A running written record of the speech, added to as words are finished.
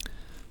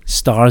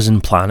Stars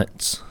and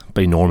Planets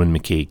by Norman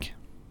McCaig.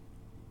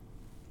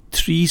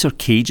 Trees are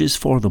cages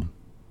for them.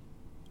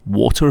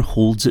 Water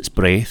holds its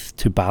breath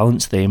to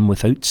balance them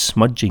without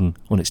smudging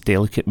on its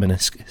delicate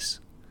meniscus.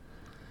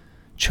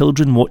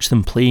 Children watch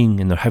them playing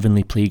in their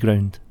heavenly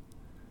playground.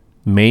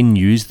 Men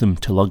use them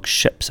to lug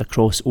ships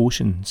across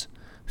oceans,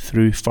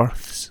 through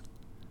firths.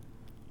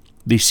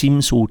 They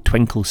seem so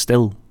twinkle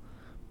still,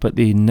 but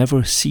they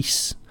never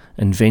cease,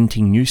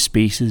 inventing new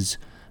spaces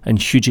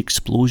and huge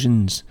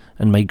explosions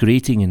and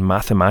migrating in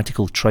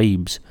mathematical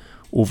tribes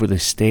over the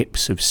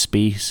steppes of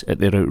space at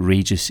their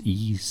outrageous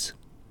ease.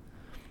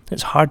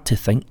 It's hard to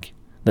think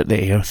that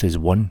the earth is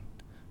one.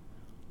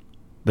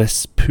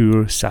 This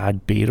poor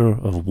sad bearer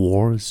of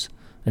wars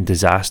and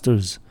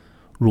disasters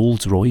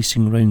rolls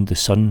roicing round the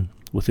sun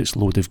with its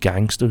load of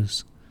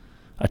gangsters,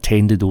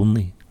 attended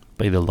only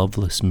by the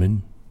loveless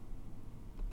moon.